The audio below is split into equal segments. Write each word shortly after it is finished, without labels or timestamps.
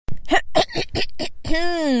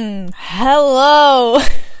Hello!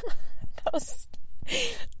 That was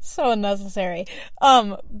so unnecessary.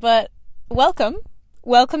 But welcome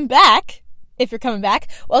back, if you're coming back.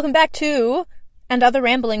 Welcome back to And Other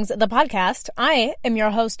Ramblings, the podcast. I am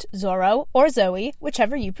your host, Zorro, or Zoe,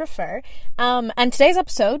 whichever you prefer. And today's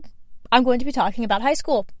episode, I'm going to be talking about high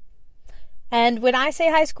school. And when I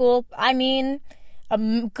say high school, I mean a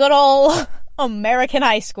good old American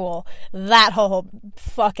high school. That whole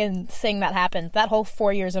fucking thing that happened. That whole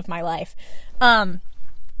 4 years of my life. I'm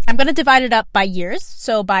going to divide it up by years.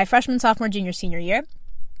 So by freshman, sophomore, junior, senior year.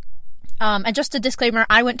 And just a disclaimer,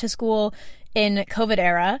 I went to school in COVID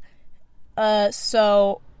era.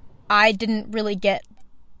 So I didn't really get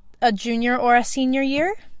a junior or a senior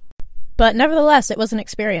year. But nevertheless, it was an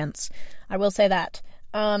experience. I will say that.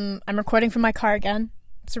 I'm recording from my car again.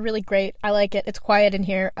 It's really great. I like it. It's quiet in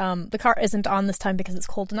here. The car isn't on this time because it's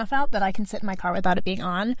cold enough out that I can sit in my car without it being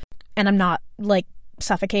on. And I'm not,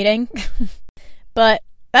 suffocating. But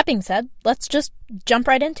that being said, let's just jump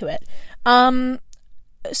right into it.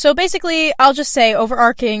 So basically, I'll just say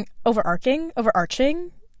overarching?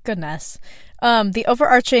 Goodness. The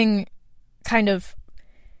overarching kind of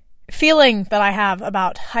feeling that I have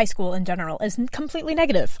about high school in general is completely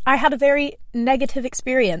negative. I had a very negative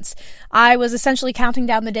experience. I was essentially counting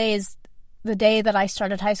down the day that I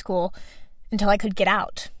started high school until I could get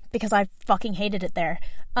out because I fucking hated it there.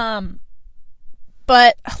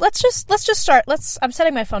 But let's just start. I'm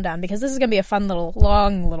setting my phone down because this is going to be a fun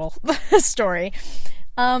long little story.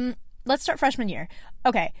 Let's start freshman year.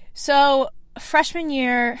 Okay. So freshman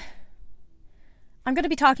year, I'm going to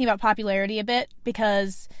be talking about popularity a bit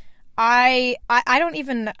because I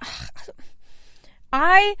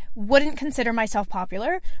wouldn't consider myself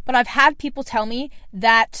popular, but I've had people tell me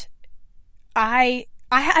that I've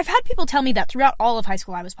had people tell me that throughout all of high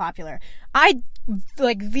school I was popular. I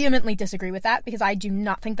vehemently disagree with that because I do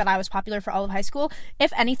not think that I was popular for all of high school.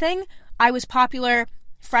 If anything, I was popular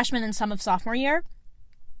freshman and some of sophomore year.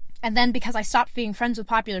 And then because I stopped being friends with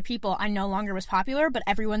popular people, I no longer was popular, but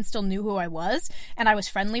everyone still knew who I was, and I was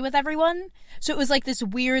friendly with everyone. So it was this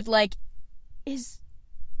weird, is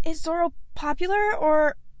Zorro popular?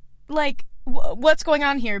 Or, what's going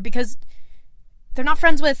on here? Because they're not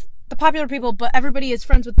friends with the popular people, but everybody is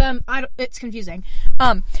friends with them. It's confusing.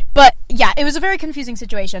 But yeah, it was a very confusing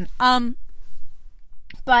situation.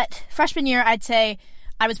 But freshman year, I'd say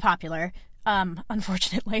I was popular.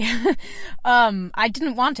 Unfortunately. I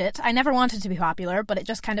didn't want it. I never wanted to be popular, but it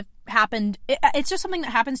just kind of happened. It's just something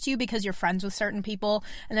that happens to you because you're friends with certain people,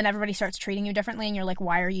 and then everybody starts treating you differently, and you're like,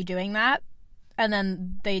 why are you doing that? And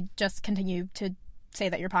then they just continue to say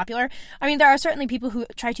that you're popular. I mean, there are certainly people who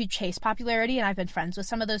try to chase popularity, and I've been friends with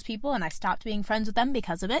some of those people, and I stopped being friends with them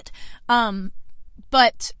because of it.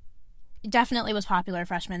 But definitely was popular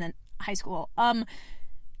freshman in high school.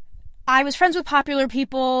 I was friends with popular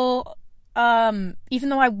people, even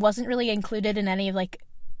though I wasn't really included in any of,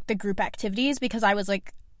 the group activities, because I was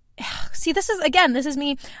see, this is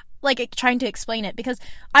me, trying to explain it, because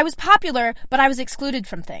I was popular, but I was excluded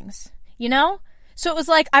from things, you know? So it was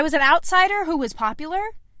I was an outsider who was popular.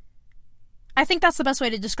 I think that's the best way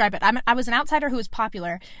to describe it. I was an outsider who was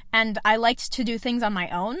popular, and I liked to do things on my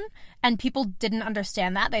own, and people didn't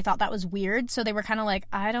understand that. They thought that was weird, so they were kind of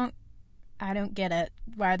I don't get it.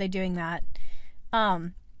 Why are they doing that?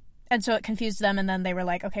 And so it confused them, and then they were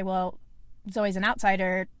like, okay, well, Zoe's an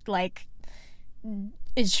outsider,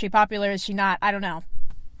 is she popular, is she not? I don't know.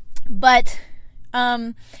 But,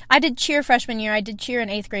 I did cheer freshman year, I did cheer in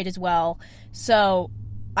 8th grade as well, so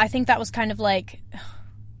I think that was kind of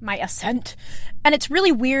my ascent. And it's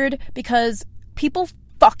really weird because people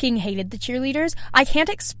fucking hated the cheerleaders. I can't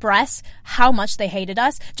express how much they hated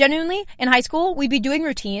us. Genuinely, in high school, we'd be doing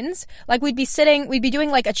routines, we'd be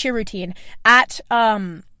doing a cheer routine at,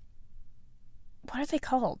 what are they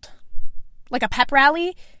called? A pep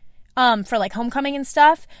rally, for homecoming and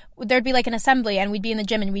stuff. There'd be an assembly, and we'd be in the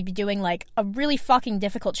gym, and we'd be doing a really fucking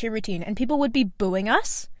difficult cheer routine, and people would be booing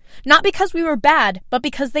us. Not because we were bad, but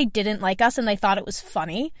because they didn't like us and they thought it was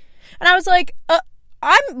funny. And I was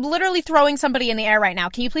I'm literally throwing somebody in the air right now.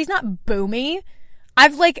 Can you please not boo me?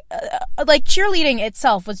 I've cheerleading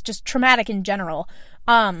itself was just traumatic in general.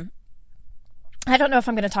 I don't know if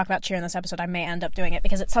I'm going to talk about cheer in this episode. I may end up doing it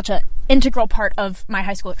because it's such an integral part of my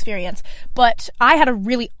high school experience. But I had a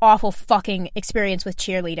really awful fucking experience with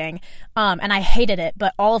cheerleading, and I hated it.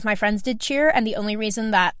 But all of my friends did cheer, and the only reason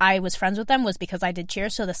that I was friends with them was because I did cheer.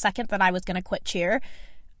 So the second that I was going to quit cheer,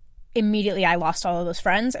 immediately I lost all of those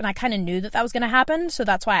friends, and I kind of knew that was going to happen. So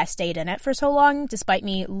that's why I stayed in it for so long, despite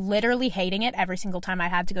me literally hating it every single time I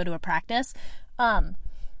had to go to a practice.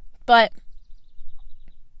 But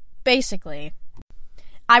basically,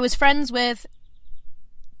 I was friends with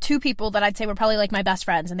two people that I'd say were probably like my best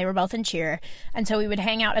friends, and they were both in cheer. And so we would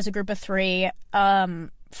hang out as a group of three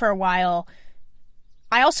for a while.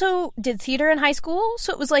 I also did theater in high school,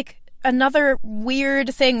 so it was like another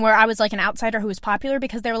weird thing where I was like an outsider who was popular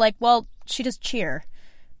because they were like, well, she does cheer,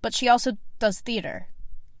 but she also does theater.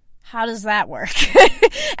 How does that work?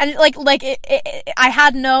 And I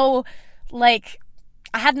had no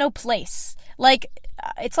place. Like,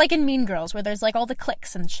 it's like in Mean Girls where there's like all the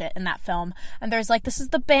cliques and shit in that film, and there's like, this is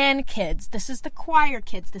the band kids, this is the choir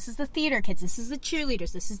kids, this is the theater kids, this is the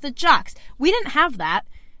cheerleaders, this is the jocks. We didn't have that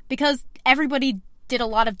because everybody did a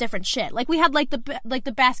lot of different shit. Like, we had like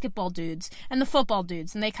the basketball dudes and the football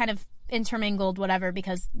dudes, and they kind of intermingled, whatever,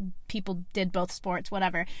 because people did both sports,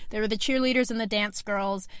 whatever. There were the cheerleaders and the dance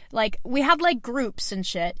girls. Like, we had like groups and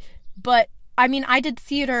shit. But I mean, I did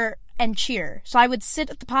theater and cheer, so I would sit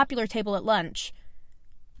at the popular table at lunch,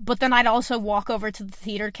 but then I'd also walk over to the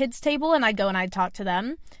theater kids table and I'd go and I'd talk to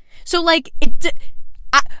them. So like,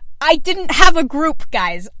 I didn't have a group,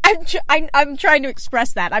 guys. I'm trying to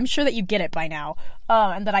express that. I'm sure that you get it by now,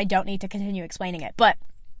 and that I don't need to continue explaining it. But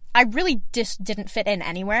I really just didn't fit in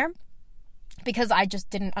anywhere because I just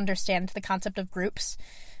didn't understand the concept of groups.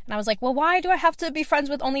 And I was like, well, why do I have to be friends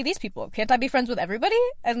with only these people? Can't I be friends with everybody?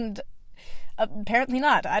 And apparently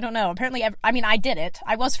not. I don't know. Apparently, I did it.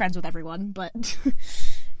 I was friends with everyone, but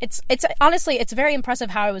it's honestly, it's very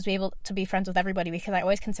impressive how I was able to be friends with everybody because I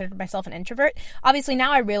always considered myself an introvert. Obviously,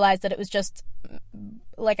 now I realize that it was just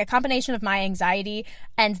like a combination of my anxiety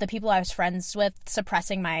and the people I was friends with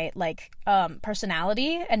suppressing my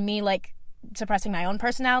personality, and me like suppressing my own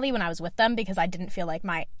personality when I was with them because I didn't feel like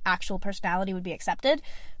my actual personality would be accepted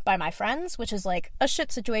by my friends, which is like a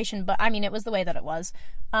shit situation, but I mean, it was the way that it was.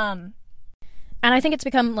 And I think it's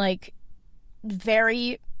become like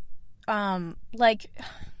very I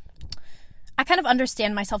kind of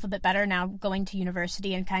understand myself a bit better now going to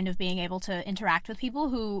university and kind of being able to interact with people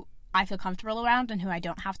who I feel comfortable around and who I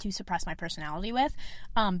don't have to suppress my personality with,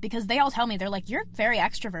 because they all tell me, they're like, you're very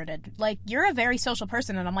extroverted, like, you're a very social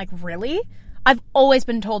person, and I'm like, really? I've always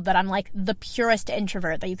been told that I'm, like, the purest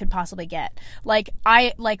introvert that you could possibly get. Like,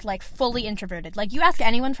 I, like, fully introverted. Like, you ask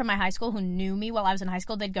anyone from my high school who knew me while I was in high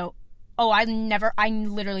school, they'd go, oh, I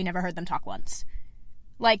literally never heard them talk once.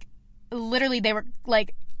 Like, literally, they were,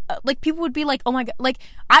 like, people would be like, oh my god, like,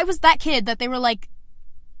 I was that kid that they were like,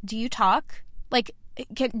 do you talk? Like,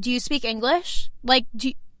 do you speak English? Like,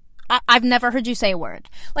 I've never heard you say a word.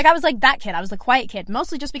 Like, I was like that kid. I was the quiet kid,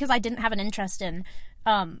 mostly just because I didn't have an interest in,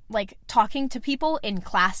 like, talking to people in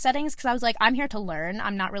class settings, because I was like, I'm here to learn.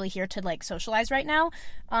 I'm not really here to, like, socialize right now.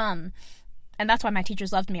 And that's why my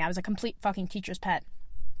teachers loved me. I was a complete fucking teacher's pet,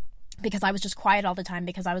 because I was just quiet all the time,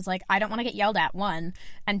 because I was like, I don't want to get yelled at, one,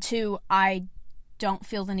 and two, I don't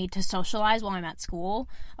feel the need to socialize while I'm at school.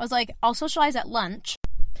 I was like, I'll socialize at lunch,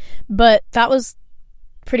 but that was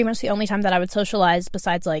pretty much the only time that I would socialize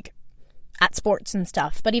besides, like, at sports and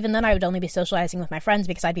stuff. But even then, I would only be socializing with my friends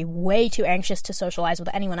because I'd be way too anxious to socialize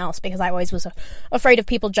with anyone else because I always was afraid of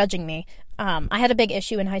people judging me. I had a big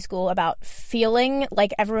issue in high school about feeling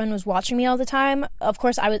like everyone was watching me all the time. Of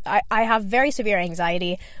course, I have very severe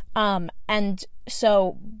anxiety, and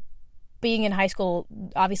so being in high school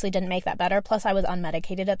obviously didn't make that better. Plus, I was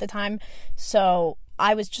unmedicated at the time, so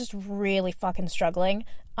I was just really fucking struggling.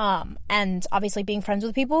 And obviously being friends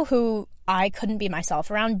with people who I couldn't be myself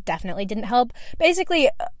around definitely didn't help. Basically,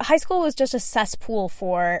 high school was just a cesspool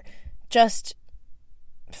for just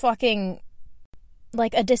fucking,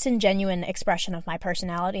 like, a disingenuine expression of my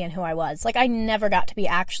personality and who I was. Like, I never got to be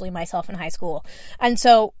actually myself in high school. And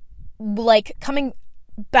so, like, coming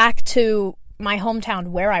back to my hometown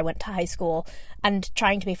where I went to high school and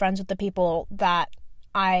trying to be friends with the people that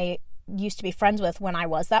I used to be friends with when I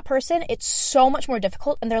was that person, it's so much more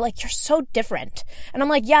difficult. And they're like, you're so different. And I'm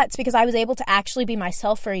like, yeah, it's because I was able to actually be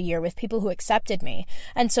myself for a year with people who accepted me.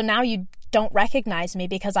 And so now you don't recognize me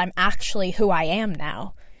because I'm actually who I am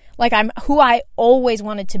now. Like, I'm who I always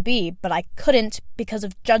wanted to be, but I couldn't because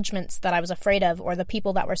of judgments that I was afraid of, or the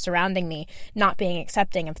people that were surrounding me not being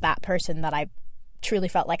accepting of that person that I truly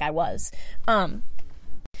felt like I was.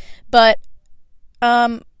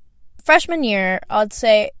 Freshman year, I'd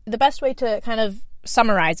say the best way to kind of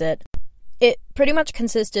summarize it, it pretty much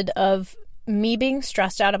consisted of me being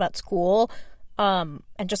stressed out about school, and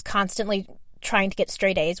just constantly trying to get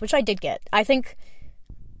straight A's, which I did get. I think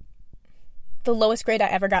the lowest grade I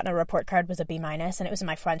ever got in a report card was a B-, and it was in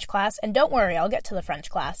my French class. And don't worry, I'll get to the French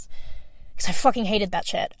class, because I fucking hated that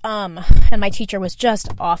shit. And my teacher was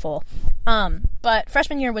just awful. But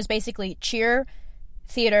freshman year was basically cheer,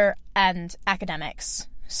 theater, and academics.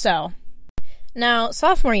 So, Now,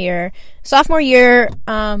 sophomore year,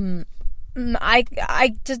 I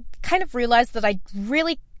just kind of realized that I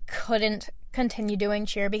really couldn't continue doing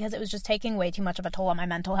cheer because it was just taking way too much of a toll on my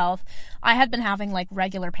mental health. I had been having like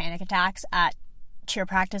regular panic attacks at cheer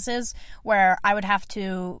practices where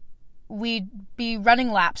we'd be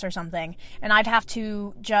running laps or something, and I'd have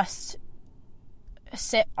to just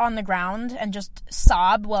sit on the ground and just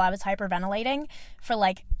sob while I was hyperventilating for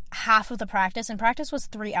like half of the practice, and practice was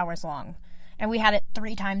 3 hours long. And we had it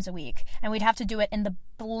 3 times a week. And we'd have to do it in the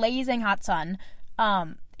blazing hot sun.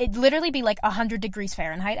 It'd literally be like 100 degrees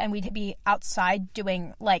Fahrenheit. And we'd be outside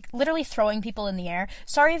doing, like, literally throwing people in the air.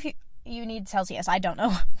 Sorry if you need Celsius. I don't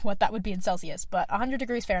know what that would be in Celsius. But 100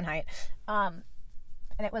 degrees Fahrenheit. And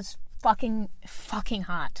it was fucking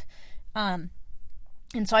hot. And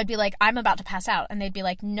so I'd be like, I'm about to pass out. And they'd be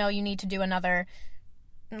like, no, you need to do another,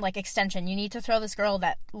 like, extension. You need to throw this girl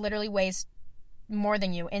that literally weighs more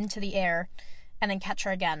than you into the air and then catch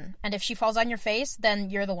her again. And if she falls on your face, then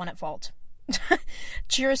you're the one at fault.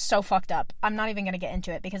 Cheer is so fucked up. I'm not even going to get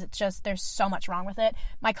into it because it's just, there's so much wrong with it.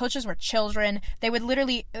 My coaches were children. They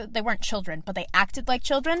weren't children, but they acted like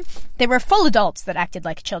children. They were full adults that acted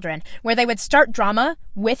like children, where they would start drama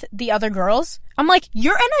with the other girls. I'm like,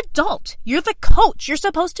 you're an adult. You're the coach. You're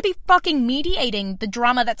supposed to be fucking mediating the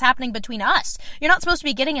drama that's happening between us. You're not supposed to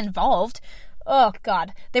be getting involved. Oh,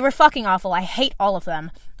 God. They were fucking awful. I hate all of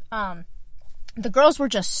them. The girls were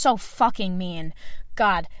just so fucking mean.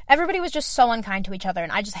 God. Everybody was just so unkind to each other,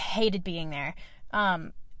 and I just hated being there.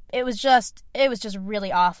 It was just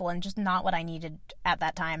really awful and just not what I needed at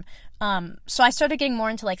that time. So I started getting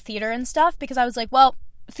more into, like, theater and stuff because I was like, well,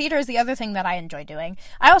 theater is the other thing that I enjoy doing.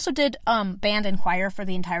 I also did band and choir for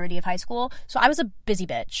the entirety of high school, so I was a busy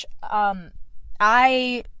bitch.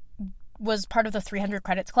 I was part of the 300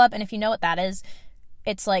 credits club, and if you know what that is,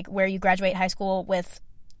 it's like where you graduate high school with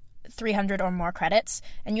 300 or more credits,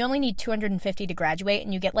 and you only need 250 to graduate,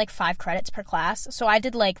 and you get like 5 credits per class. So I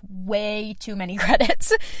did like way too many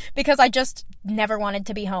credits because I just never wanted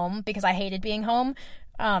to be home because I hated being home.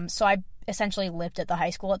 So I essentially lived at the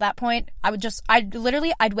high school at that point.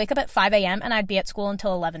 I'd wake up at 5 a.m. and I'd be at school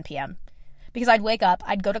until 11 p.m. because I'd wake up,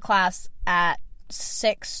 I'd go to class at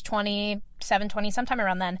 6:20, 7:20, sometime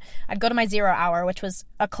around then. I'd go to my 0 hour, which was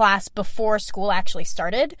a class before school actually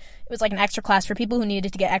started. It was like an extra class for people who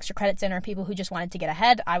needed to get extra credits in or people who just wanted to get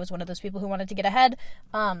ahead. I was one of those people who wanted to get ahead.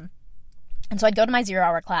 And so I'd go to my 0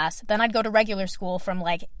 hour class. Then I'd go to regular school from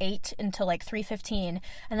like 8 until like 3:15.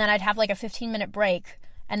 And then I'd have like a 15-minute break.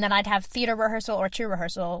 And then I'd have theater rehearsal or cheer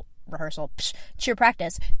cheer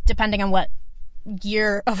practice, depending on what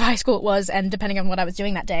year of high school it was and depending on what I was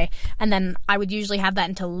doing that day. And then I would usually have that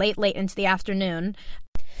until late into the afternoon.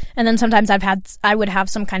 And then sometimes I would have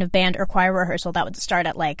some kind of band or choir rehearsal that would start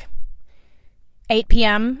at like 8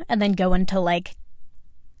 p.m. and then go until like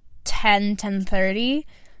 10:30.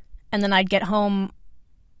 And then I'd get home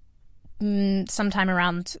sometime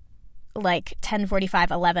around like 10:45,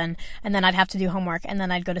 11, and then I'd have to do homework, and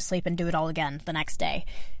then I'd go to sleep and do it all again the next day.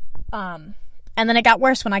 And then it got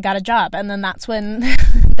worse when I got a job, and then that's when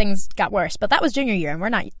things got worse. But that was junior year, and we're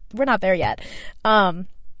not there yet. But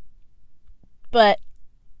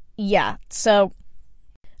yeah, so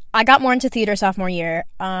I got more into theater sophomore year.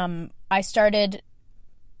 I started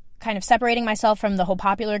kind of separating myself from the whole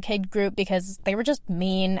popular kid group because they were just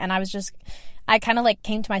mean, and I kind of like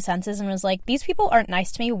came to my senses and was like, these people aren't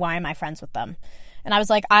nice to me. Why am I friends with them? And I was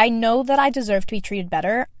like, I know that I deserve to be treated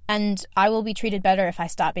better, and I will be treated better if I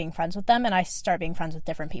stop being friends with them and I start being friends with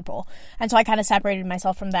different people. And so I kind of separated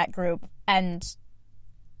myself from that group, and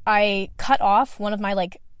I cut off one of my,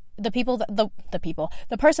 like, the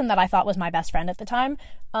person that I thought was my best friend at the time,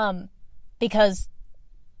 because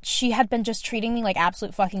she had been just treating me like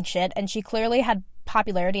absolute fucking shit, and she clearly had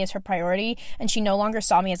popularity as her priority, and she no longer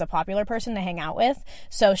saw me as a popular person to hang out with.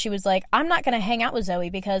 So she was like, I'm not going to hang out with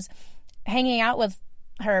Zoe because hanging out with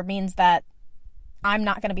her means that I'm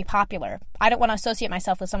not going to be popular. I don't want to associate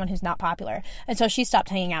myself with someone who's not popular. And so she stopped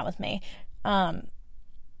hanging out with me.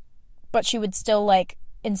 But she would still, like,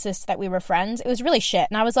 insist that we were friends. It was really shit.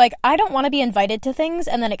 And I was like, I don't want to be invited to things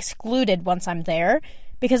and then excluded once I'm there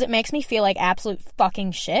because it makes me feel like absolute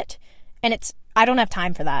fucking shit. And I don't have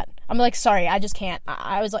time for that. I'm like, sorry, I just can't.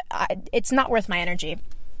 I was like, it's not worth my energy.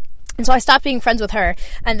 And so I stopped being friends with her,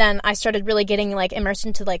 and then I started really getting, like, immersed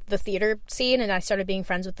into, like, the theater scene, and I started being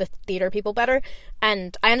friends with the theater people better,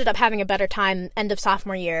 and I ended up having a better time end of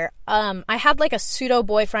sophomore year. I had, like, a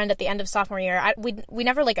pseudo-boyfriend at the end of sophomore year. We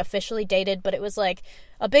never, like, officially dated, but it was, like,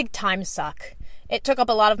 a big time suck. It took up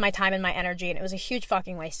a lot of my time and my energy, and it was a huge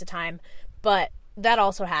fucking waste of time, but that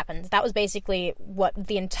also happened. That was basically what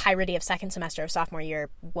the entirety of second semester of sophomore year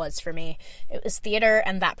was for me. It was theater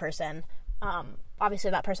and that person.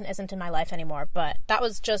 Obviously that person isn't in my life anymore, but that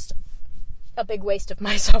was just a big waste of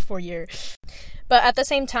my sophomore year. But at the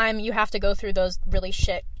same time, you have to go through those really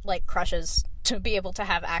shit, like, crushes to be able to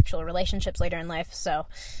have actual relationships later in life, so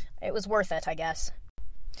it was worth it, I guess.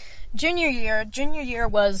 Junior year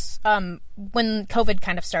was when COVID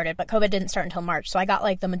kind of started, but COVID didn't start until March, so I got,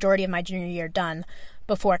 like, the majority of my junior year done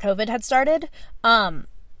before COVID had started,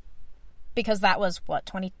 because that was,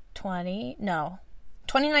 2020? No,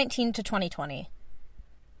 2019 to 2020.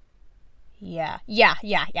 Yeah,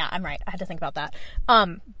 I'm right. I had to think about that.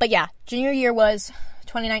 But yeah, junior year was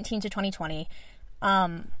 2019 to 2020.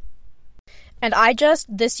 And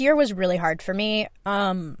this year was really hard for me.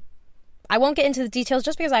 I won't get into the details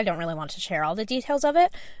just because I don't really want to share all the details of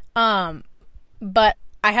it. But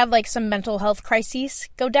I had, like, some mental health crises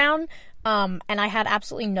go down, and I had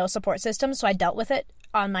absolutely no support system, so I dealt with it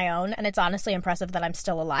on my own, and it's honestly impressive that I'm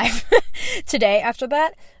still alive today after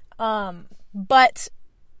that. But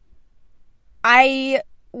I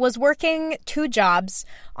was working 2 jobs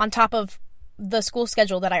on top of the school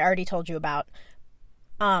schedule that I already told you about.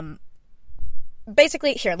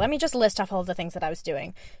 Basically, here, let me just list off all the things that I was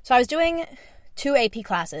doing. So I was doing 2 AP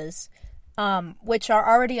classes, which are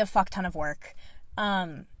already a fuck ton of work,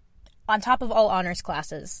 on top of all honors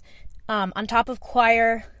classes, on top of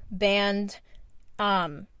choir, band,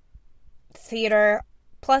 theater,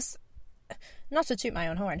 plus, not to toot my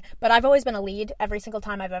own horn, but I've always been a lead every single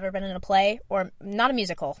time I've ever been in a play, or not a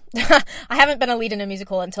musical. I haven't been a lead in a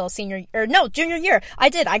musical until junior year.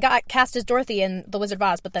 I got cast as Dorothy in The Wizard of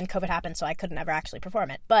Oz, but then COVID happened, so I couldn't ever actually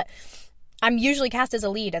perform it. But I'm usually cast as a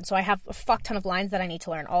lead, and so I have a fuck ton of lines that I need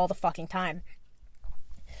to learn all the fucking time.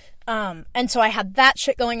 And so I had that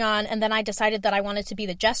shit going on, and then I decided that I wanted to be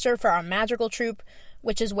the jester for our magical troupe,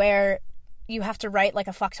 which is where you have to write, like,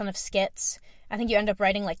 a fuck ton of skits. I think you end up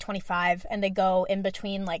writing, like, 25, and they go in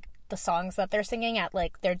between, like, the songs that they're singing at,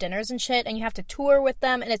 like, their dinners and shit, and you have to tour with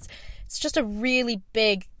them, and it's just a really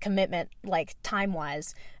big commitment, like,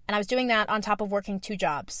 time-wise. And I was doing that on top of working 2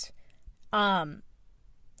 jobs. And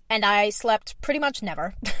I slept pretty much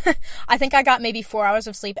never. I think I got maybe 4 hours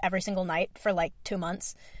of sleep every single night for, like, 2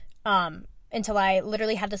 months, until I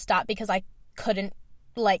literally had to stop because I couldn't,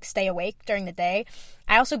 like, stay awake during the day.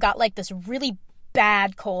 I also got, like, this really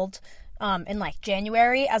bad cold in, like,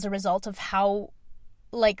 January as a result of how,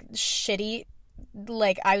 like, shitty,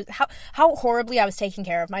 like, how horribly I was taking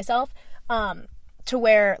care of myself, to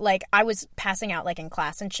where, like, I was passing out, like, in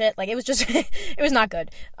class and shit. Like, it was just, it was not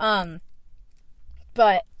good.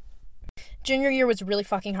 But junior year was really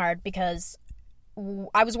fucking hard because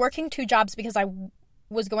I was working 2 jobs because I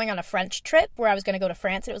was going on a French trip where I was going to go to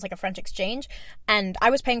France. It was like a French exchange, and I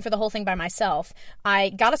was paying for the whole thing by myself. I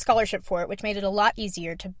got a scholarship for it, which made it a lot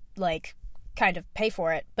easier to, like, kind of pay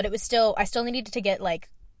for it, but it was still, I still needed to get, like,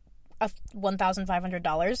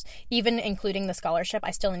 $1,500, even including the scholarship.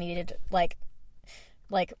 I still needed, like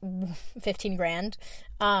 15 grand.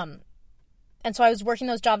 And so I was working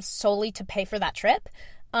those jobs solely to pay for that trip.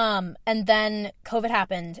 And then COVID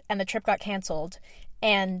happened, and the trip got canceled,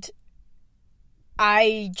 and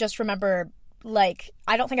I just remember, like,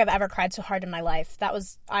 I don't think I've ever cried so hard in my life. I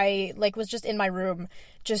was just in my room,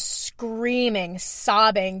 just screaming,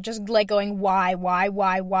 sobbing, just, like, going, why? I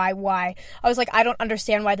was like, I don't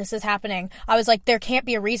understand why this is happening. I was like, there can't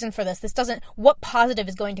be a reason for this. What positive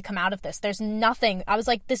is going to come out of this? There's nothing. I was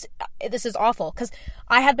like, this is awful, because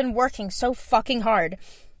I had been working so fucking hard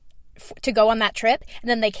to go on that trip,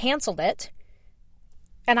 and then they canceled it,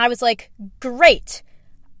 and I was like, great.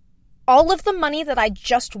 All of the money that I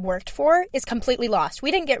just worked for is completely lost.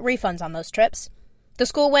 We didn't get refunds on those trips. The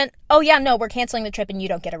school went, oh yeah, no, we're canceling the trip and you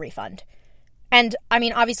don't get a refund. And, I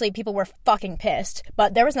mean, obviously people were fucking pissed,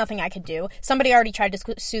 but there was nothing I could do. Somebody already tried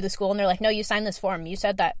to sue the school, and they're like, no, you signed this form. You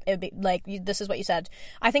said that it would be, like, this is what you said.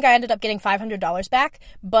 I think I ended up getting $500 back,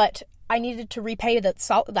 but I needed to repay that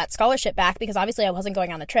scholarship back because obviously I wasn't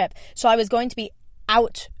going on the trip. So I was going to be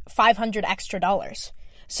out $500 extra.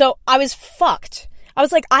 So I was fucked. I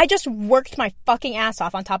was like, I just worked my fucking ass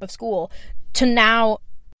off on top of school to now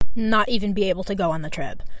not even be able to go on the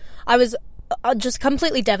trip. I was just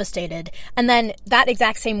completely devastated. And then that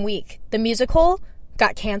exact same week, the musical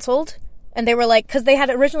got canceled. And they were like, because they had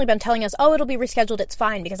originally been telling us, oh, it'll be rescheduled, it's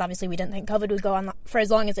fine, because obviously we didn't think COVID would go on for as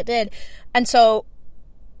long as it did. And so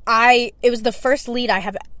it was the first lead I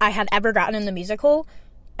had ever gotten in the musical,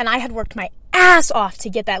 and I had worked my ass off to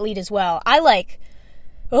get that lead as well. I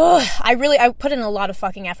put in a lot of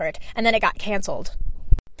fucking effort, and then it got canceled.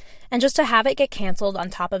 And just to have it get canceled on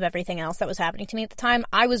top of everything else that was happening to me at the time,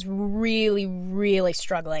 I was really, really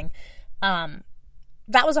struggling.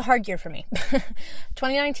 That was a hard year for me.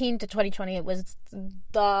 2019 to 2020, it was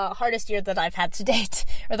the hardest year that I've had to date,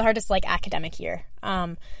 or the hardest, academic year.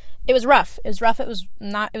 It was rough. It was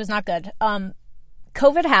not good.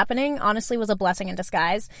 COVID happening, honestly, was a blessing in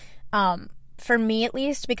disguise. For me, at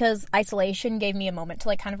least, because isolation gave me a moment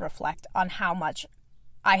to, kind of reflect on how much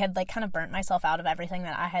I had, kind of burnt myself out of everything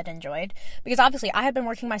that I had enjoyed. Because, obviously, I had been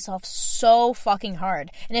working myself so fucking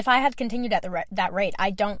hard. And if I had continued at that rate,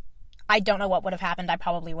 I don't know what would have happened. I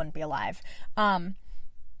probably wouldn't be alive.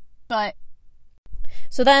 But,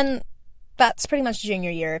 so then, that's pretty much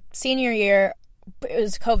junior year. Senior year, it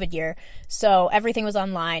was COVID year, so everything was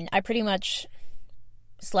online. I pretty much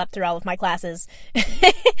slept through all of my classes.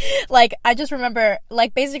 I just remember,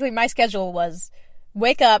 basically my schedule was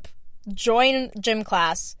wake up, join gym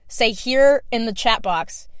class, say here in the chat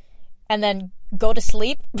box, and then go to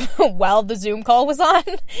sleep while the Zoom call was on,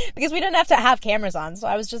 because we didn't have to have cameras on. So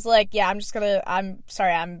I was just I'm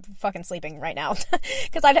sorry, I'm fucking sleeping right now.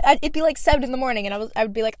 Because it'd be 7 in the morning, and I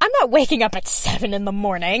would be like, I'm not waking up at 7 in the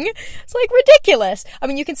morning. It's ridiculous. I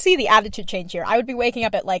mean, you can see the attitude change here. I would be waking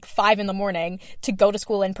up at 5 in the morning to go to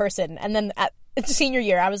school in person. And then at senior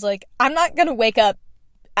year, I was like, I'm not going to wake up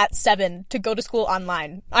at 7 to go to school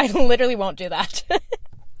online. I literally won't do that.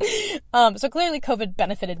 So clearly COVID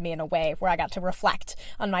benefited me in a way where I got to reflect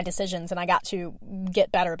on my decisions and I got to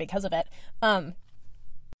get better because of it.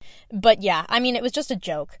 But yeah, I mean, it was just a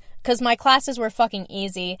joke because my classes were fucking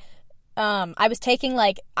easy. I was taking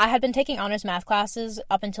I had been taking honors math classes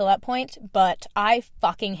up until that point, but I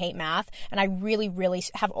fucking hate math and I really, really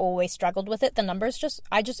have always struggled with it. The numbers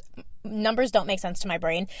numbers don't make sense to my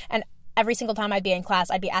brain. And every single time I'd be in class,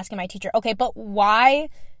 I'd be asking my teacher, okay, but why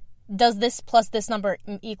does this plus this number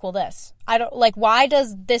equal this? I don't, why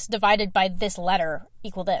does this divided by this letter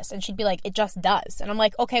equal this? And she'd be like, it just does. And I'm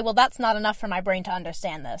like, okay, well, that's not enough for my brain to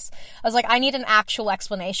understand this. I was like, I need an actual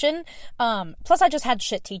explanation. Plus I just had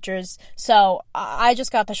shit teachers. So I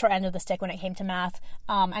just got the short end of the stick when it came to math.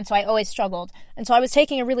 And so I always struggled. And so I was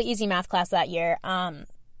taking a really easy math class that year.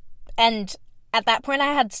 And at that point,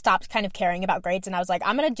 I had stopped kind of caring about grades, and I was like,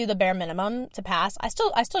 I'm going to do the bare minimum to pass. I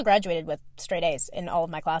still graduated with straight A's in all of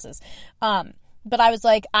my classes. But I was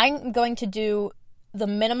like, I'm going to do the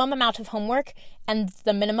minimum amount of homework and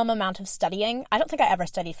the minimum amount of studying. I don't think I ever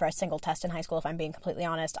studied for a single test in high school, if I'm being completely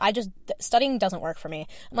honest. Studying doesn't work for me.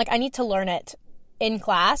 I'm like, I need to learn it in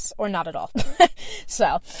class or not at all.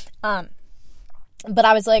 So, but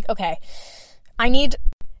I was like, okay, I need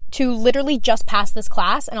to literally just pass this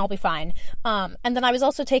class and I'll be fine. And then I was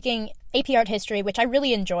also taking AP Art History, which I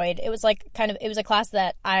really enjoyed. It was it was a class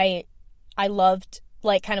that I loved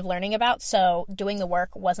kind of learning about, so doing the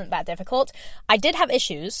work wasn't that difficult. I did have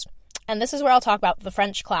issues, and this is where I'll talk about the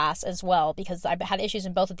French class as well, because I had issues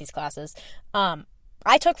in both of these classes.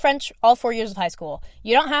 I took French all 4 years of high school.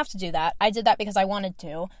 You don't have to do that. I did that because I wanted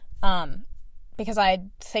to, because I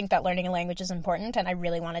think that learning a language is important, and I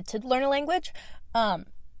really wanted to learn a language.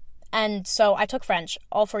 And so I took French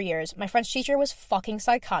all 4 years. My French teacher was fucking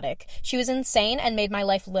psychotic. She was insane and made my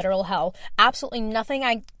life literal hell. Absolutely nothing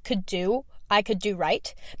I could do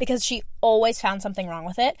right, because she always found something wrong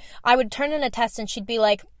with it. I would turn in a test and she'd be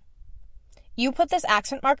like, you put this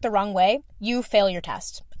accent mark the wrong way, you fail your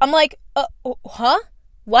test. I'm like, huh?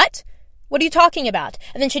 What? What are you talking about?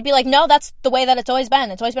 And then she'd be like, no, that's the way that it's always been.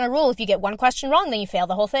 It's always been a rule. If you get one question wrong, then you fail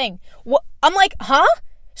the whole thing. What? I'm like, huh?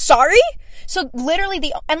 Sorry? So literally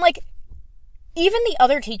even the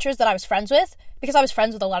other teachers that I was friends with, because I was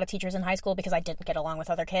friends with a lot of teachers in high school because I didn't get along with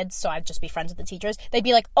other kids, so I'd just be friends with the teachers, they'd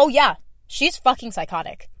be like, oh yeah, she's fucking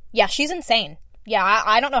psychotic. Yeah, she's insane. Yeah,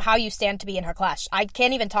 I don't know how you stand to be in her class. I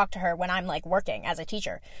can't even talk to her when I'm working as a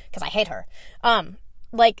teacher because I hate her.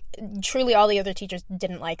 Truly all the other teachers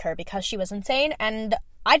didn't like her because she was insane, and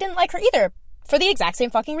I didn't like her either for the exact same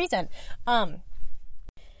fucking reason.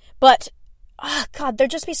 But oh God,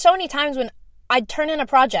 there'd just be so many times when I'd turn in a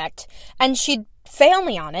project and she'd fail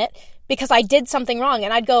me on it because I did something wrong.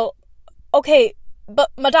 And I'd go, okay,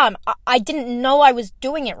 but madame, I didn't know I was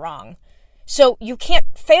doing it wrong. So you can't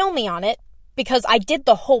fail me on it because I did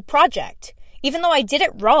the whole project. Even though I did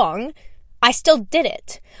it wrong, I still did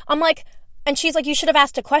it. I'm like, and she's like, you should have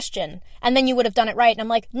asked a question and then you would have done it right. And I'm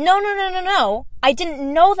like, no. I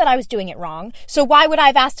didn't know that I was doing it wrong. So why would I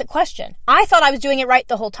have asked a question? I thought I was doing it right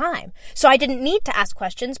the whole time. So I didn't need to ask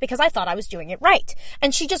questions because I thought I was doing it right.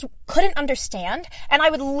 And she just couldn't understand. And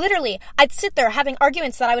I'd sit there having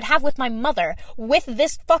arguments that I would have with my mother with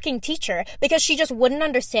this fucking teacher because she just wouldn't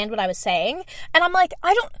understand what I was saying. And I'm like,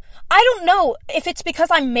 I don't know if it's because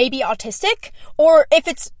I'm maybe autistic or if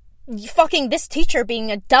it's fucking this teacher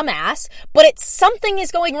being a dumbass, but it's something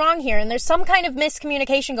is going wrong here, and there's some kind of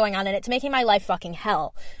miscommunication going on, and it's making my life fucking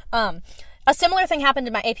hell. A similar thing happened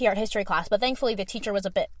in my AP Art History class, but thankfully the teacher was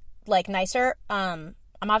a bit, like, nicer. I'm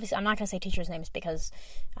not going to say teachers' names because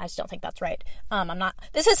I just don't think that's right.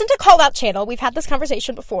 This isn't a call-out channel. We've had this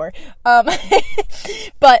conversation before.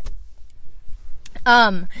 But,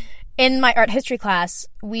 in my art history class,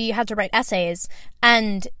 we had to write essays,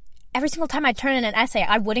 and every single time I'd turn in an essay,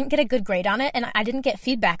 I wouldn't get a good grade on it, and I didn't get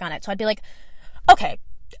feedback on it. So I'd be like, okay,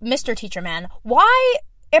 Mr. Teacher Man, why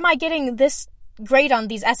am I getting this grade on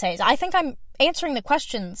these essays? I think I'm answering the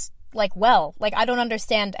questions, like, well. Like, I don't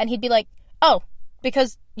understand. And he'd be like, oh,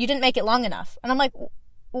 because you didn't make it long enough. And I'm like,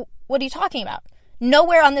 what are you talking about?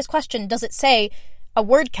 Nowhere on this question does it say a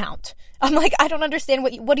word count. I'm like, I don't understand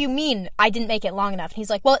what do you mean I didn't make it long enough? And he's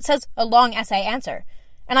like, well, it says a long essay answer.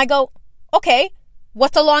 And I go, okay,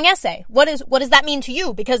 what's a long essay? What does that mean to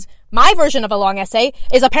you? Because my version of a long essay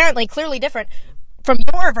is apparently clearly different from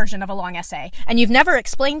your version of a long essay, and you've never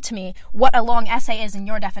explained to me what a long essay is in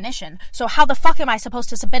your definition. So how the fuck am I supposed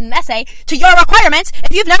to submit an essay to your requirements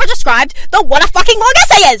if you've never described what a fucking long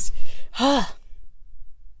essay is?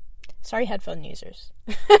 Sorry, headphone users.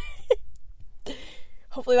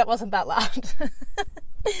 Hopefully that wasn't that loud.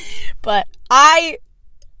 But I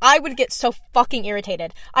would get so fucking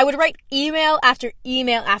irritated. I would write email after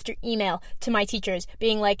email after email to my teachers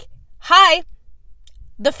being like, hi,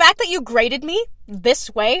 the fact that you graded me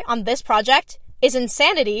this way on this project is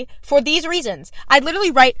insanity for these reasons. I'd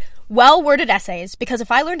literally write well-worded essays, because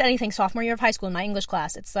if I learned anything sophomore year of high school in my English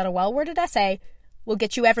class, it's that a well-worded essay will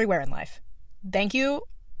get you everywhere in life. Thank you,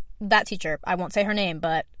 that teacher. I won't say her name,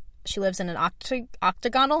 but she lives in an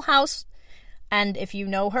octagonal house, and if you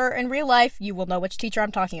know her in real life, you will know which teacher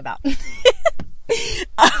I'm talking about.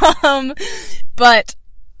 But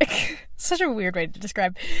such a weird way to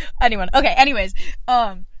describe anyone. Okay, anyways,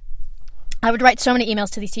 I would write so many emails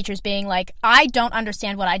to these teachers being like, I don't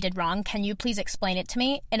understand what I did wrong. Can you please explain it to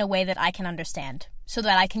me in a way that I can understand so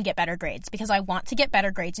that I can get better grades? Because I want to get better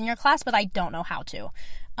grades in your class, but I don't know how to.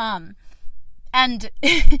 And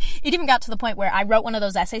it even got to the point where I wrote one of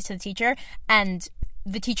those essays to the teacher, and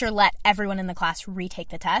the teacher let everyone in the class retake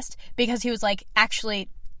the test because he was like, actually,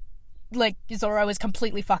 like, Zora was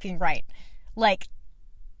completely fucking right. Like,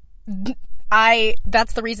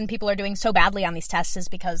 that's the reason people are doing so badly on these tests, is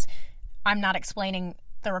because I'm not explaining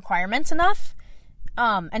the requirements enough.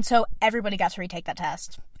 And so everybody got to retake that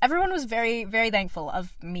test. Everyone was very, very thankful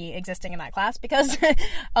of me existing in that class because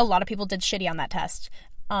a lot of people did shitty on that test.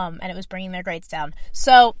 And it was bringing their grades down.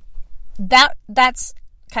 So that's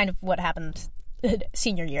kind of what happened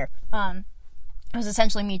senior year. It was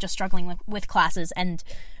essentially me just struggling with classes and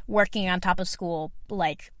working on top of school,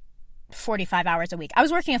 like, 45 hours a week. I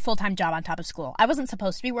was working a full-time job on top of school. I wasn't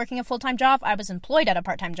supposed to be working a full-time job. I was employed at a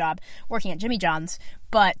part-time job working at Jimmy John's,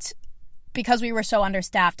 but because we were so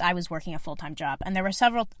understaffed, I was working a full-time job. And there were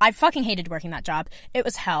I fucking hated working that job. It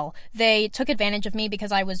was hell. They took advantage of me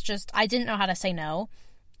because I didn't know how to say no.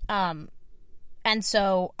 And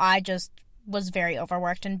so I just was very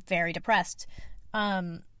overworked and very depressed.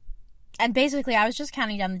 And basically, I was just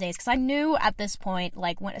counting down the days, because I knew at this point,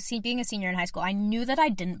 like, being a senior in high school, I knew that I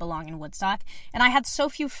didn't belong in Woodstock, and I had so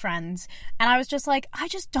few friends, and I was just like, I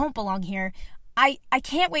just don't belong here. I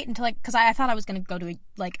can't wait until, like, because I thought I was going to go to,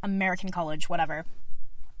 like, American college, whatever.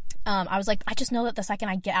 I was like, I just know that the second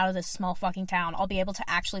I get out of this small fucking town, I'll be able to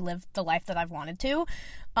actually live the life that I've wanted to,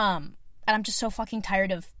 and I'm just so fucking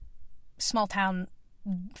tired of small town,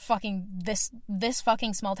 fucking, this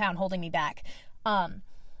fucking small town holding me back.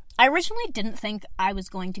 I originally didn't think I was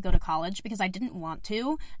going to go to college because I didn't want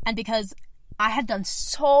to, and because I had done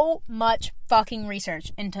so much fucking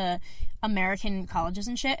research into American colleges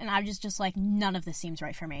and shit, and I was just like, none of this seems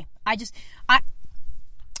right for me.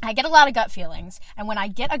 I get a lot of gut feelings, and when I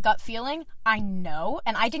get a gut feeling, I know,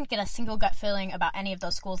 and I didn't get a single gut feeling about any of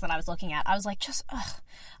those schools that I was looking at. I was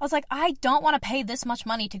like, I don't want to pay this much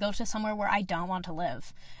money to go to somewhere where I don't want to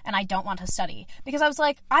live, and I don't want to study, because I was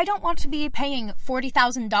like, I don't want to be paying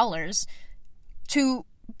 $40,000 to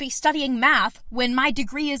be studying math when my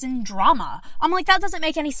degree is in drama. I'm like, that doesn't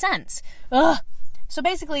make any sense. Ugh. So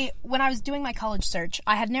basically, when I was doing my college search,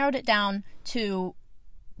 I had narrowed it down to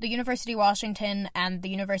the University of Washington and the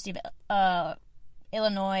University of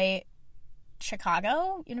Illinois,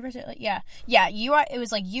 Chicago? Yeah, UI, it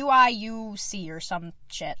was like UIUC or some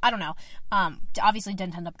shit. I don't know. Obviously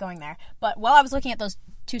didn't end up going there. But while I was looking at those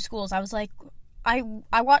two schools, I was like, I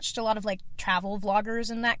watched a lot of, like, travel vloggers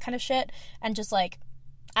and that kind of shit, and just, like,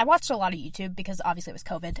 I watched a lot of YouTube because obviously it was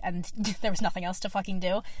COVID and there was nothing else to fucking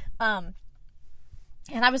do. And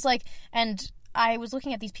I was like, and I was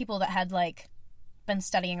looking at these people that had, like, been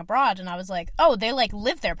studying abroad, and I was like, oh, they, like,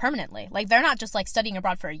 live there permanently. Like, they're not just, like, studying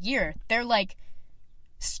abroad for a year. They're, like,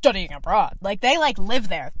 studying abroad. Like, they, like, live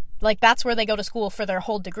there. Like, that's where they go to school for their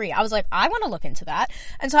whole degree. I was like, I want to look into that.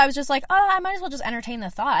 And so I was just like, oh, I might as well just entertain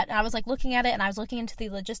the thought. And I was, like, looking at it, and I was looking into the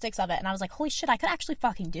logistics of it, and I was like, holy shit, I could actually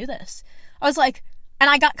fucking do this. I was like, and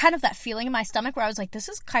I got kind of that feeling in my stomach where I was like, this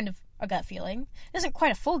is kind of a gut feeling. It isn't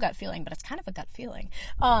quite a full gut feeling, but it's kind of a gut feeling.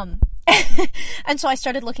 And so I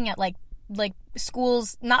started looking at, like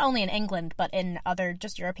schools, not only in England, but in other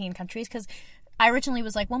just European countries, because I originally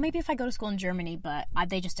was like, well, maybe if I go to school in Germany, but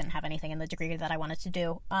they just didn't have anything in the degree that I wanted to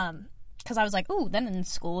do. Because I was like, ooh, then in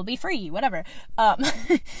school will be free, whatever.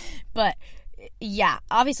 But yeah,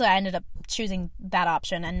 obviously I ended up choosing that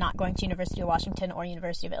option and not going to University of Washington or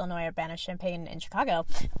University of Illinois or Urbana-Champaign in Chicago,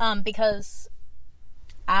 because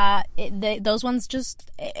those ones just,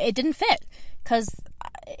 it didn't fit, because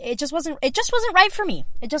it just wasn't right for me.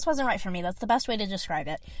 It just wasn't right for me. That's the best way to describe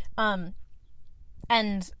it. And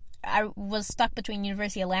I was stuck between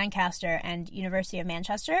University of Lancaster and University of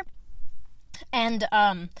Manchester. And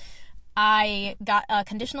I got a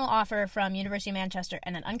conditional offer from University of Manchester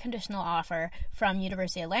and an unconditional offer from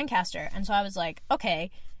University of Lancaster. And so I was like,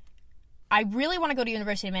 okay, I really want to go to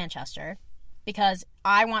University of Manchester because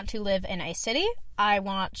I want to live in a city.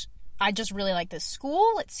 I just really like this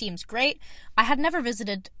school. It seems great. I had never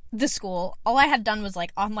visited the school. All I had done was,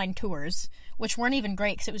 like, online tours, which weren't even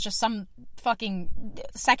great because it was just some fucking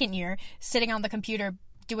second year sitting on the computer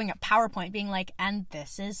doing a PowerPoint being like, and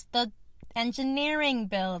this is the engineering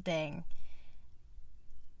building.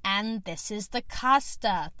 And this is the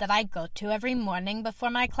Costa that I go to every morning before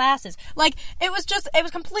my classes. Like, it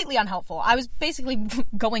was completely unhelpful. I was basically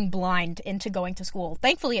going blind into going to school.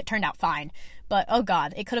 Thankfully, it turned out fine. But, oh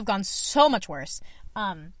god, it could have gone so much worse.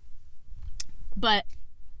 But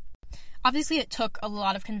obviously it took a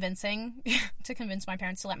lot of convincing to convince my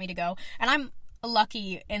parents to let me to go. And I'm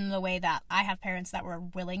lucky in the way that I have parents that were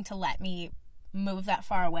willing to let me move that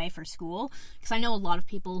far away for school, because I know a lot of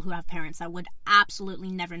people who have parents that would absolutely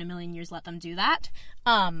never in a million years let them do that.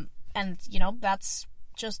 And, you know, that's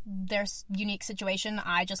just their unique situation.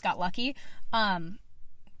 I just got lucky.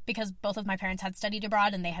 Because both of my parents had studied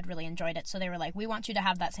abroad and they had really enjoyed it. So they were like, we want you to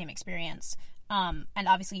have that same experience. And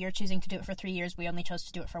obviously you're choosing to do it for 3 years. We only chose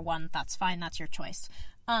to do it for 1. That's fine. That's your choice.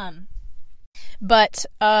 But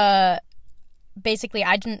basically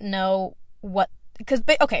I didn't know what, because,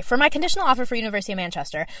 okay, for my conditional offer for University of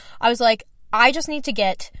Manchester, I was like, I just need to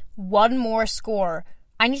get one more score.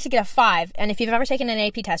 I need to get a 5. And if you've ever taken an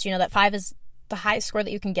AP test, you know that 5 is the highest score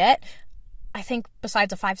that you can get. I think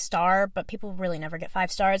besides a 5-star, but people really never get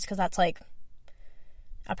 5 stars because that's like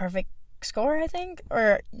a perfect score, I think,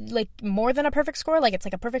 or like more than a perfect score. Like it's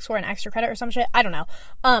like a perfect score and extra credit or some shit. I don't know.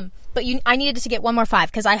 But I needed to get one more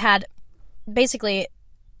 5 because I had basically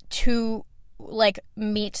to like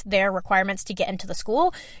meet their requirements to get into the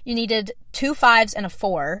school. You needed 2 5s and a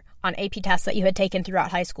 4 on AP tests that you had taken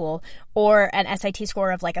throughout high school, or an SAT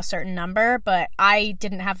score of like a certain number, but I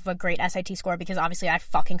didn't have a great SAT score because obviously I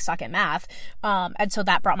fucking suck at math, and so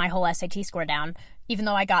that brought my whole SAT score down, even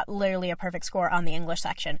though I got literally a perfect score on the English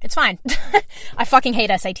section. It's fine. I fucking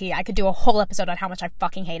hate SAT. I could do a whole episode on how much I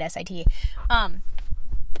fucking hate SAT.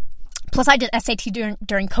 Plus, I did SAT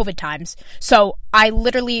during COVID times, so I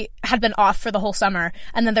literally had been off for the whole summer,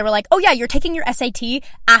 and then they were like, oh yeah, you're taking your SAT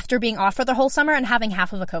after being off for the whole summer and having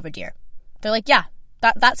half of a COVID year. They're like, yeah,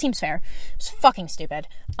 that seems fair. It's fucking stupid.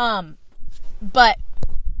 But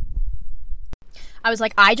I was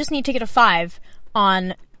like, I just need to get a 5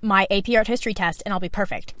 on my AP Art History test and I'll be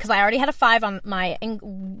perfect, because I already had a 5 on my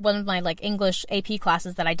one of my like English AP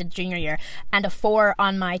classes that I did junior year, and a 4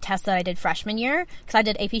 on my test that I did freshman year, because I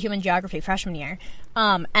did AP Human Geography freshman year,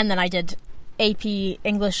 and then I did AP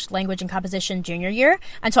English Language and Composition junior year,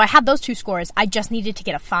 and so I had those 2 scores. I just needed to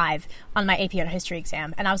get a 5 on my AP Art History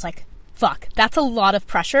exam, and I was like, fuck, that's a lot of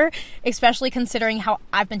pressure, especially considering how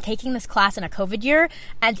I've been taking this class in a COVID year,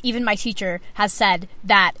 and even my teacher has said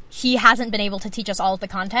that he hasn't been able to teach us all of the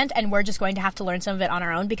content, and we're just going to have to learn some of it on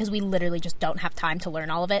our own, because we literally just don't have time to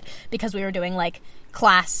learn all of it, because we were doing, like,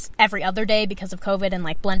 class every other day because of COVID and,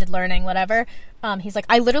 like, blended learning, whatever. He's like,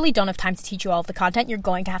 I literally don't have time to teach you all of the content. You're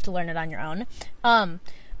going to have to learn it on your own.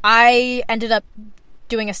 I ended up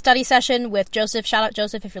doing a study session with Joseph. Shout out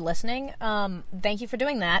Joseph if you're listening. Thank you for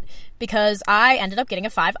doing that, because I ended up getting a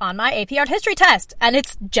 5 on my AP Art History test, and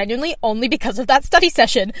it's genuinely only because of that study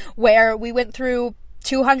session where we went through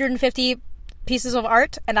 250 pieces of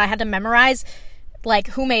art and I had to memorize like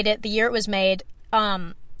who made it, the year it was made,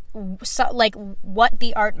 so, like what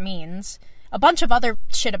the art means, a bunch of other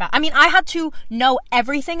shit about. I mean, I had to know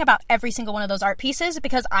everything about every single one of those art pieces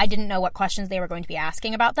because I didn't know what questions they were going to be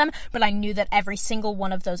asking about them, but I knew that every single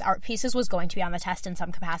one of those art pieces was going to be on the test in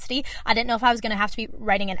some capacity. I didn't know if I was going to have to be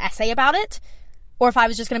writing an essay about it, or if I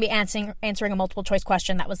was just going to be answering a multiple choice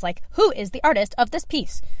question that was like, who is the artist of this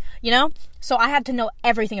piece? You know? So I had to know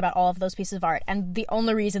everything about all of those pieces of art, and the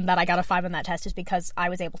only reason that I got a 5 on that test is because I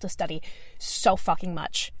was able to study so fucking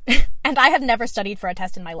much. And I had never studied for a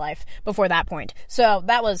test in my life before that point. So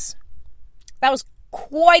that was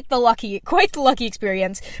quite the lucky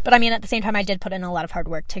experience. But I mean, at the same time, I did put in a lot of hard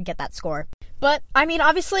work to get that score. But, I mean,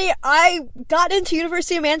 obviously, I got into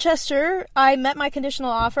University of Manchester, I met my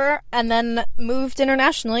conditional offer, and then moved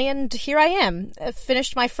internationally, and here I am. I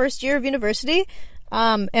finished my first year of university,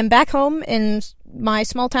 am back home in my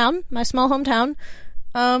small hometown,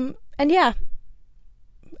 and yeah,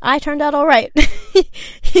 I turned out alright.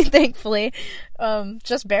 Thankfully.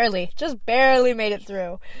 Just barely made it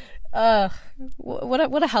through. What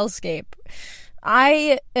a hellscape.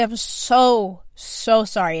 I am so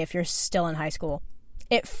sorry if you're still in high school.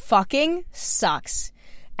 It fucking sucks.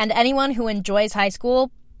 And anyone who enjoys high school,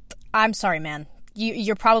 I'm sorry, man.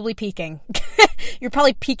 You're probably peaking. You're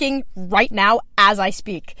probably peaking right now as I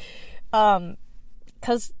speak.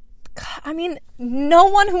 'Cause, I mean, no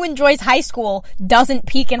one who enjoys high school doesn't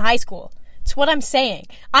peak in high school. It's what I'm saying.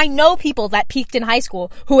 I know people that peaked in high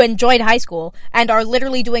school who enjoyed high school and are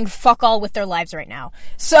literally doing fuck all with their lives right now.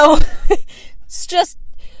 So, it's just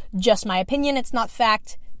my opinion. It's not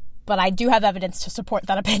fact, but I do have evidence to support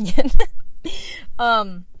that opinion.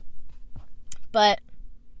 But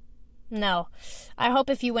no. I hope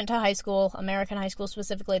if you went to high school, American high school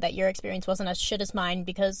specifically, that your experience wasn't as shit as mine,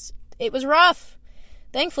 because it was rough.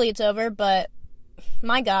 Thankfully it's over, but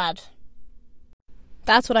my God.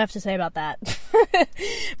 That's what I have to say about that.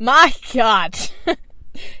 My God.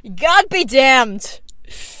 God be damned.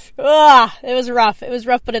 Ugh, it was rough,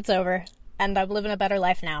 but it's over. And I'm living a better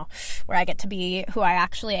life now, where I get to be who I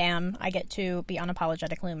actually am. I get to be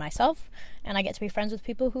unapologetically myself, and I get to be friends with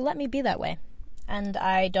people who let me be that way. And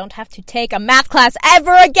I don't have to take a math class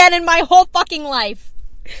ever again in my whole fucking life.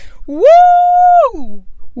 Woo!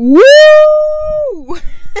 Woo!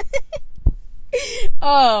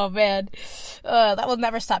 Oh, man. That will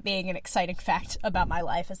never stop being an exciting fact about my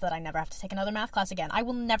life, is that I never have to take another math class again. I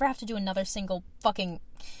will never have to do another single fucking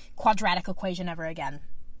quadratic equation ever again.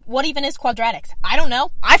 What even is quadratics? I don't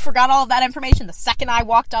know. I forgot all of that information the second I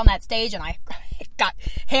walked on that stage and I got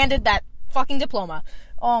handed that fucking diploma.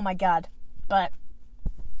 Oh my God. But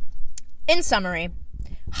in summary,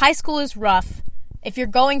 high school is rough. If you're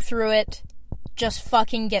going through it, just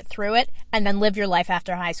fucking get through it and then live your life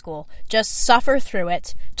after high school. Just suffer through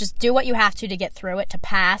it. Just do what you have to get through it, to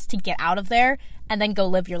pass, to get out of there, and then go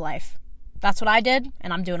live your life. That's what I did,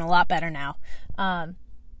 and I'm doing a lot better now.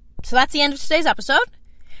 So that's the end of today's episode.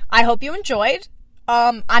 I hope you enjoyed.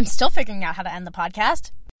 I'm still figuring out how to end the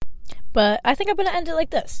podcast, but I think I'm going to end it like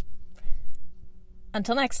this.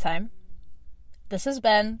 Until next time, this has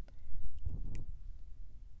been...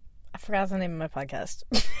 I forgot the name of my podcast.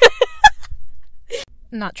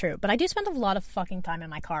 Not true, but I do spend a lot of fucking time in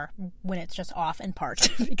my car when it's just off and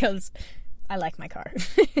parked, because I like my car.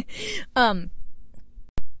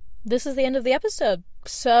 This is the end of the episode,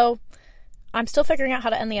 so I'm still figuring out how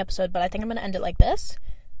to end the episode, but I think I'm going to end it like this.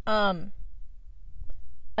 Until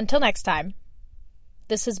next time,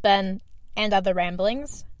 this has been And Other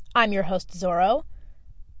Ramblings. I'm your host, Zorro.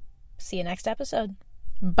 See you next episode.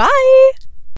 Bye!